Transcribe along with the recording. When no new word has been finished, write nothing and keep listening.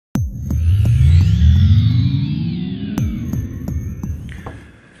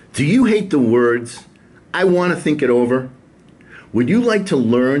Do you hate the words, "I want to think it over"? Would you like to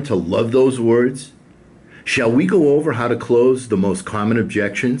learn to love those words? Shall we go over how to close the most common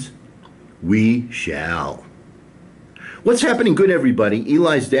objections? We shall. What's happening good, everybody?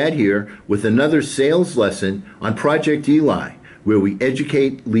 Eli's dad here with another sales lesson on Project Eli, where we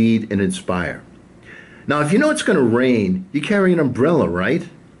educate, lead, and inspire. Now, if you know it's going to rain, you carry an umbrella, right?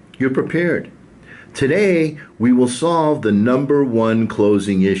 You're prepared. Today, we will solve the number one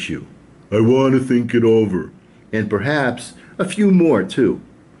closing issue. I want to think it over. And perhaps a few more, too.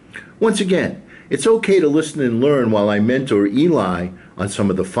 Once again, it's okay to listen and learn while I mentor Eli on some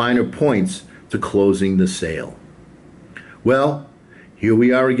of the finer points to closing the sale. Well, here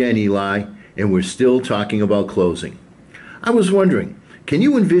we are again, Eli, and we're still talking about closing. I was wondering, can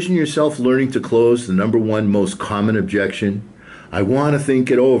you envision yourself learning to close the number one most common objection? I want to think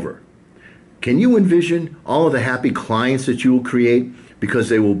it over. Can you envision all of the happy clients that you will create because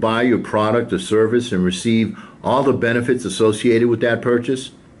they will buy your product or service and receive all the benefits associated with that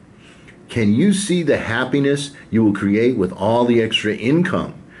purchase? Can you see the happiness you will create with all the extra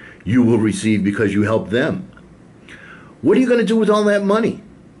income you will receive because you helped them? What are you going to do with all that money?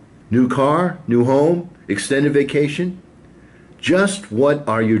 New car, new home, extended vacation? Just what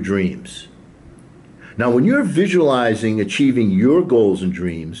are your dreams? Now, when you're visualizing achieving your goals and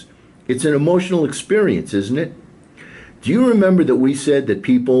dreams, it's an emotional experience, isn't it? Do you remember that we said that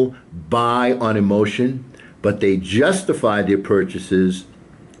people buy on emotion, but they justify their purchases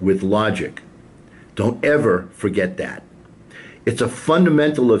with logic? Don't ever forget that. It's a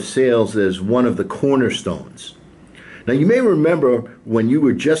fundamental of sales that is one of the cornerstones. Now, you may remember when you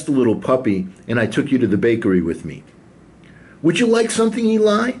were just a little puppy and I took you to the bakery with me. Would you like something,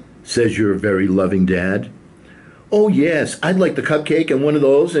 Eli? Says your very loving dad. Oh, yes, I'd like the cupcake and one of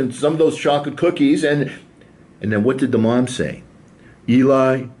those and some of those chocolate cookies. And then what did the mom say?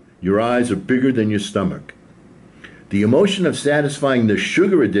 Eli, your eyes are bigger than your stomach. The emotion of satisfying the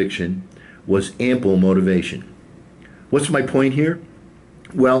sugar addiction was ample motivation. What's my point here?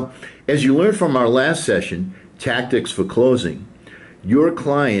 Well, as you learned from our last session, Tactics for Closing, your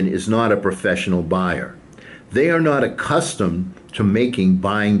client is not a professional buyer. They are not accustomed to making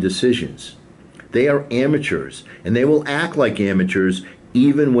buying decisions. They are amateurs, and they will act like amateurs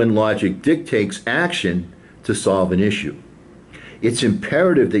even when logic dictates action to solve an issue. It's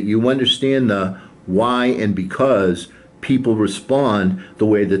imperative that you understand the why and because people respond the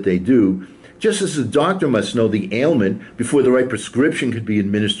way that they do, just as the doctor must know the ailment before the right prescription could be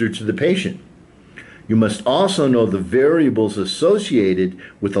administered to the patient. You must also know the variables associated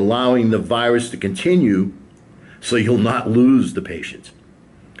with allowing the virus to continue so you'll not lose the patient.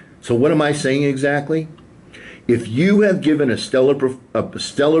 So what am I saying exactly? If you have given a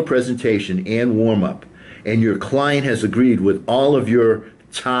stellar presentation and warm-up, and your client has agreed with all of your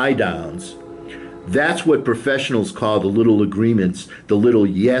tie-downs, that's what professionals call the little agreements, the little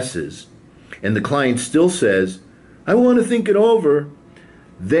yeses, and the client still says, I want to think it over,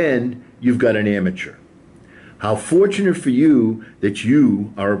 then you've got an amateur. How fortunate for you that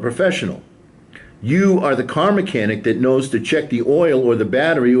you are a professional. You are the car mechanic that knows to check the oil or the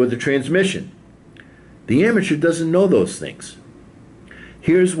battery or the transmission. The amateur doesn't know those things.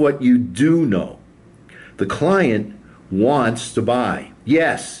 Here's what you do know. The client wants to buy.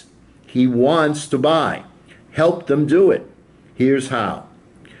 Yes, he wants to buy. Help them do it. Here's how.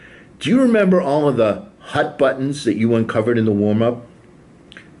 Do you remember all of the hot buttons that you uncovered in the warm-up?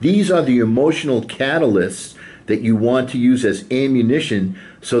 These are the emotional catalysts that you want to use as ammunition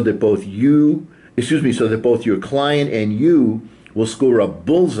so that both your client and you will score a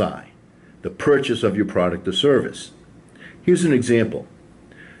bullseye, the purchase of your product or service. Here's an example.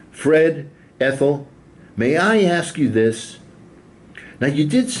 Fred, Ethel, may I ask you this? Now, you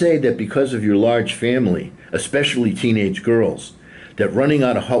did say that because of your large family, especially teenage girls, that running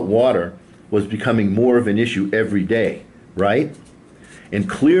out of hot water was becoming more of an issue every day, right? And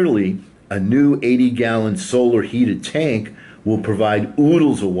clearly, a new 80-gallon solar heated tank will provide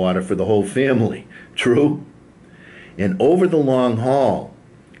oodles of water for the whole family. True? And over the long haul,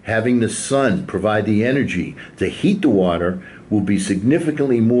 having the sun provide the energy to heat the water will be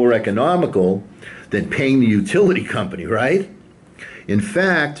significantly more economical than paying the utility company, right? In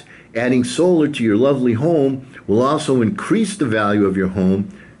fact, adding solar to your lovely home will also increase the value of your home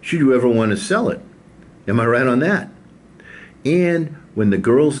should you ever want to sell it. Am I right on that? And when the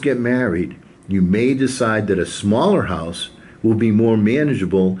girls get married, you may decide that a smaller house will be more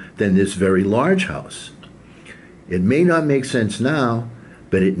manageable than this very large house. It may not make sense now,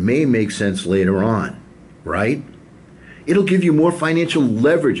 but it may make sense later on, right? It'll give you more financial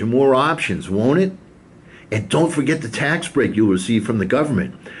leverage and more options, won't it? And don't forget the tax break you'll receive from the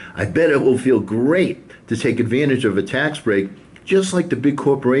government. I bet it will feel great to take advantage of a tax break just like the big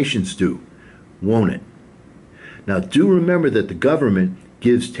corporations do, won't it? Now, do remember that the government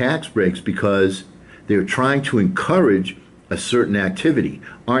gives tax breaks because they're trying to encourage a certain activity,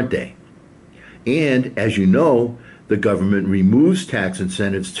 aren't they? And as you know, the government removes tax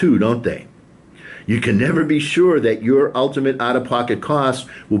incentives too, don't they? You can never be sure that your ultimate out-of-pocket cost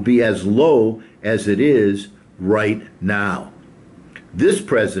will be as low as it is right now. This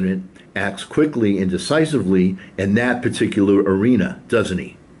president acts quickly and decisively in that particular arena, doesn't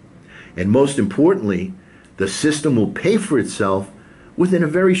he? And most importantly, the system will pay for itself within a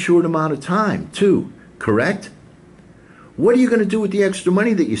very short amount of time, too, correct? What are you going to do with the extra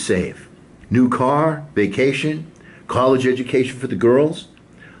money that you save? New car, vacation, college education for the girls?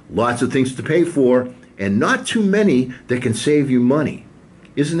 Lots of things to pay for, and not too many that can save you money.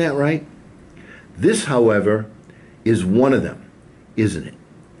 Isn't that right? This, however, is one of them, isn't it?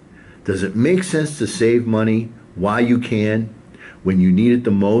 Does it make sense to save money while you can, when you need it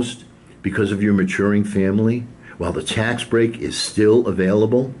the most because of your maturing family, while the tax break is still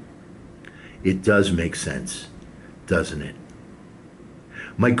available? It does make sense, doesn't it?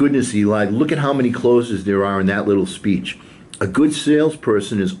 My goodness, Eli, look at how many closes there are in that little speech. A good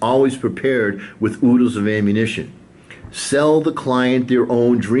salesperson is always prepared with oodles of ammunition. Sell the client their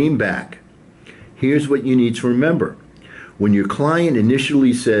own dream back. Here's what you need to remember. When your client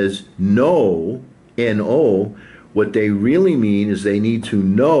initially says no, N-O, what they really mean is they need to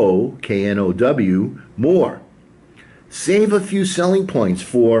know, K-N-O-W, more. Save a few selling points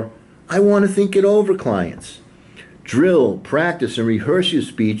for I want to think it over clients. Drill, practice, and rehearse your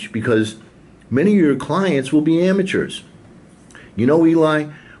speech because many of your clients will be amateurs. You know, Eli,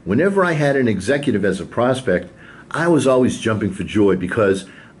 whenever I had an executive as a prospect, I was always jumping for joy because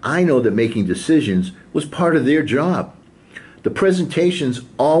I know that making decisions was part of their job. The presentations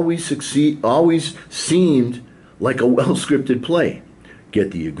always seemed like a well-scripted play.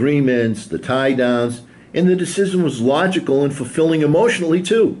 Get the agreements, the tie-downs, and the decision was logical and fulfilling emotionally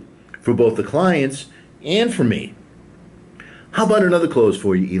too, for both the clients and for me. How about another close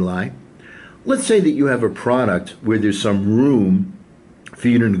for you, Eli? Let's say that you have a product where there's some room for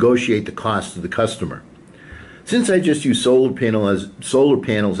you to negotiate the cost to the customer. Since I just used solar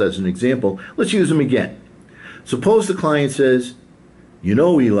panels as an example, let's use them again. Suppose the client says, you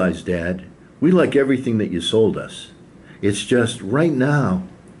know, Eli's dad, we like everything that you sold us. It's just right now,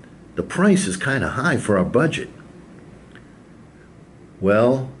 the price is kind of high for our budget.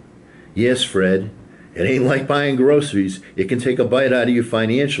 Well, yes, Fred, it ain't like buying groceries. It can take a bite out of you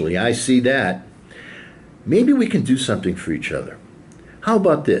financially. I see that. Maybe we can do something for each other. How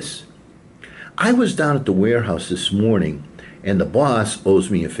about this? I was down at the warehouse this morning, and the boss owes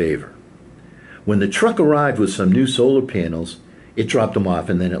me a favor. When the truck arrived with some new solar panels, it dropped them off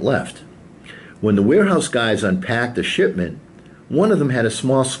and then it left. When the warehouse guys unpacked the shipment, one of them had a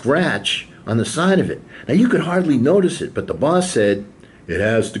small scratch on the side of it. Now you could hardly notice it, but the boss said, it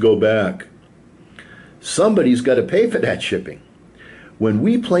has to go back. Somebody's got to pay for that shipping. When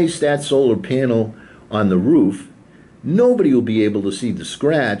we place that solar panel on the roof, nobody will be able to see the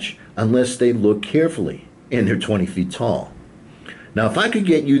scratch unless they look carefully, and they're 20 feet tall. Now, if I could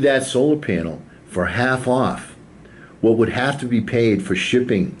get you that solar panel for half off what would have to be paid for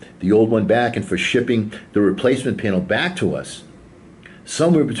shipping the old one back and for shipping the replacement panel back to us,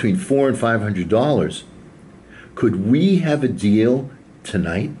 somewhere between $400 and $500, could we have a deal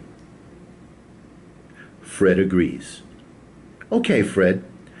tonight? Fred agrees. Okay, Fred,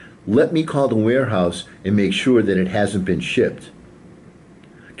 let me call the warehouse and make sure that it hasn't been shipped.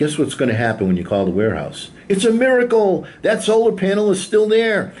 Guess what's going to happen when you call the warehouse? It's a miracle! That solar panel is still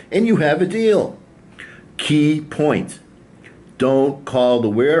there, and you have a deal. Key point. Don't call the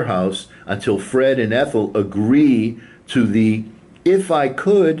warehouse until Fred and Ethel agree to the if I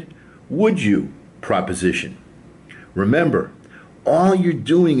could, would you proposition. Remember, all you're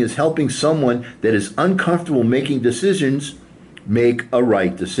doing is helping someone that is uncomfortable making decisions make a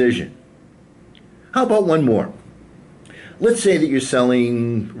right decision. How about one more? Let's say that you're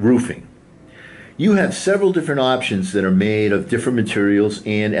selling roofing. You have several different options that are made of different materials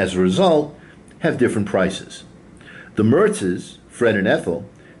and, as a result, have different prices. The Mertzes, Fred and Ethel,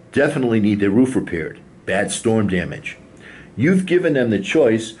 definitely need their roof repaired. Bad storm damage. You've given them the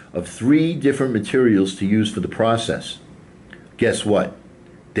choice of 3 different materials to use for the process. Guess what?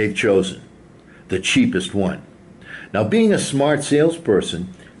 They've chosen the cheapest one. Now, being a smart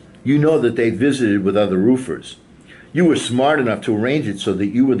salesperson, you know that they visited with other roofers. You were smart enough to arrange it so that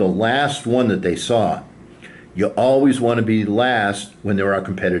you were the last one that they saw. You always want to be last when there are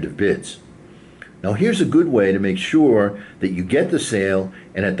competitive bids. Now here's a good way to make sure that you get the sale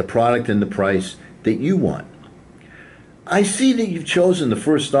and at the product and the price that you want. I see that you've chosen the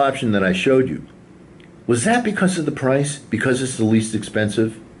first option that I showed you. Was that because of the price? Because it's the least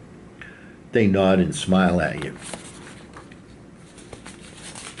expensive? They nod and smile at you.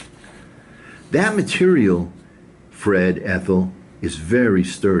 That material, Fred, Ethel, is very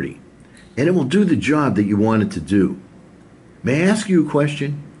sturdy, and it will do the job that you want it to do. May I ask you a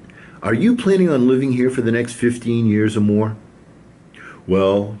question? Are you planning on living here for the next 15 years or more?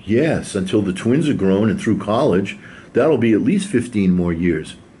 Well, yes, until the twins are grown and through college. That'll be at least 15 more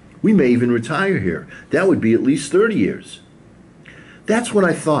years. We may even retire here. That would be at least 30 years. That's what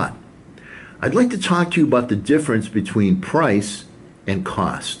I thought. I'd like to talk to you about the difference between price and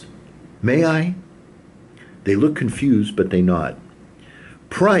cost. May I? They look confused, but they nod.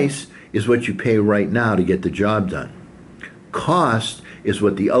 Price is what you pay right now to get the job done. Cost is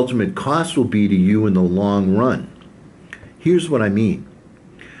what the ultimate cost will be to you in the long run. Here's what I mean.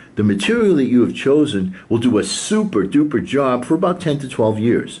 The material that you have chosen will do a super duper job for about 10 to 12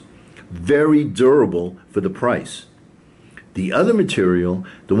 years. Very durable for the price. The other material,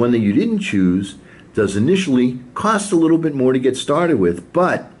 the one that you didn't choose, does initially cost a little bit more to get started with,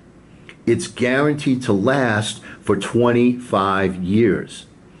 but it's guaranteed to last for 25 years.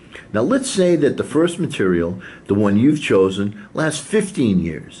 Now let's say that the first material, the one you've chosen, lasts 15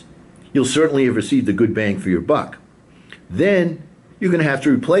 years. You'll certainly have received a good bang for your buck. Then you're going to have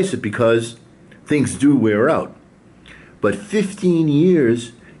to replace it because things do wear out. But 15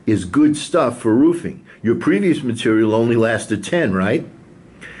 years is good stuff for roofing. Your previous material only lasted 10, right?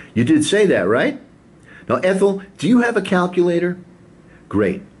 You did say that, right? Now, Ethel, do you have a calculator?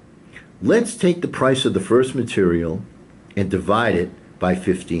 Great. Let's take the price of the first material and divide it by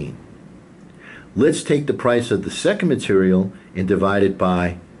 15. Let's take the price of the second material and divide it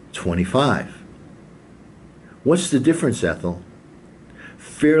by 25. What's the difference, Ethel?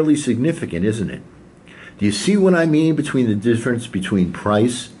 Fairly significant, isn't it? Do you see what I mean between the difference between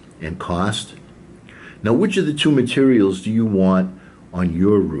price and cost? Now, which of the two materials do you want on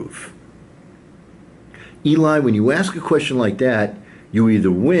your roof? Eli, when you ask a question like that, you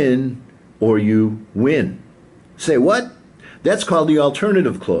either win or you win. Say what? That's called the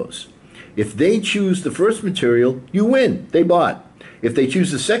alternative clause. If they choose the first material, you win. They bought. If they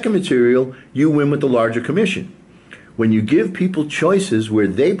choose the second material, you win with the larger commission. When you give people choices where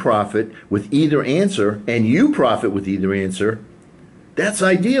they profit with either answer and you profit with either answer, that's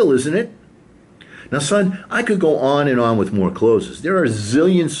ideal, isn't it? Now, son, I could go on and on with more clauses. There are a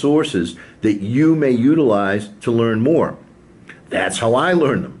zillion sources that you may utilize to learn more. That's how I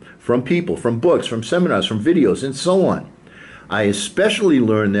learn them, from people, from books, from seminars, from videos, and so on. I especially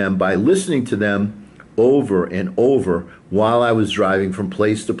learned them by listening to them over and over while I was driving from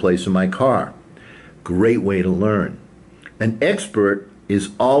place to place in my car. Great way to learn. An expert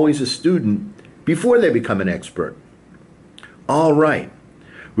is always a student before they become an expert. All right.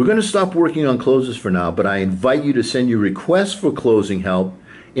 We're going to stop working on closes for now, but I invite you to send your requests for closing help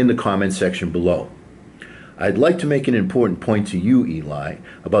in the comment section below. I'd like to make an important point to you, Eli,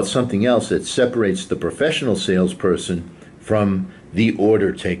 about something else that separates the professional salesperson from the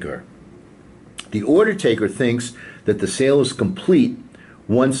order taker. The order taker thinks that the sale is complete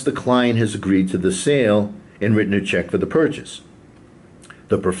once the client has agreed to the sale and written a check for the purchase.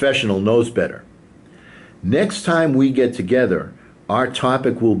 The professional knows better. Next time we get together, our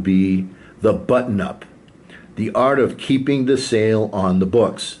topic will be the button-up, the art of keeping the sale on the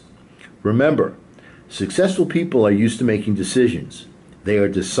books. Remember, successful people are used to making decisions. They are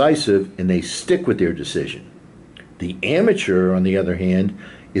decisive and they stick with their decision. The amateur, on the other hand,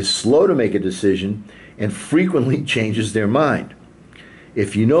 is slow to make a decision and frequently changes their mind.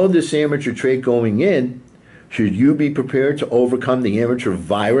 If you know this amateur trait going in, should you be prepared to overcome the amateur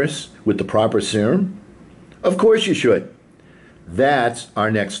virus with the proper serum? Of course you should. That's our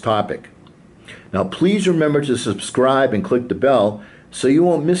next topic. Now please remember to subscribe and click the bell so you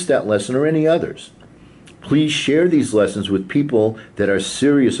won't miss that lesson or any others. Please share these lessons with people that are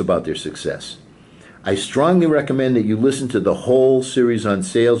serious about their success. I strongly recommend that you listen to the whole series on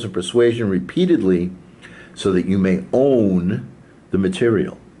sales and persuasion repeatedly so that you may own the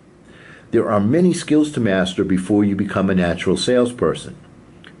material. There are many skills to master before you become a natural salesperson.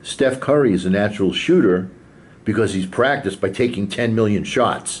 Steph Curry is a natural shooter because he's practiced by taking 10 million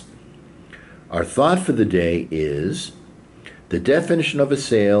shots. Our thought for the day is, the definition of a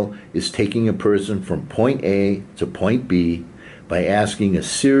sale is taking a person from point A to point B by asking a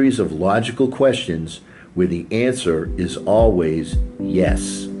series of logical questions where the answer is always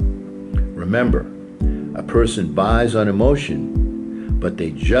yes. Remember, a person buys on emotion, but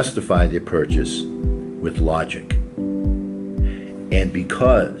they justify their purchase with logic. And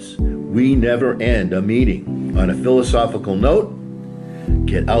because we never end a meeting on a philosophical note,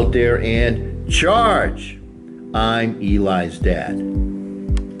 get out there and charge. I'm Eli's dad.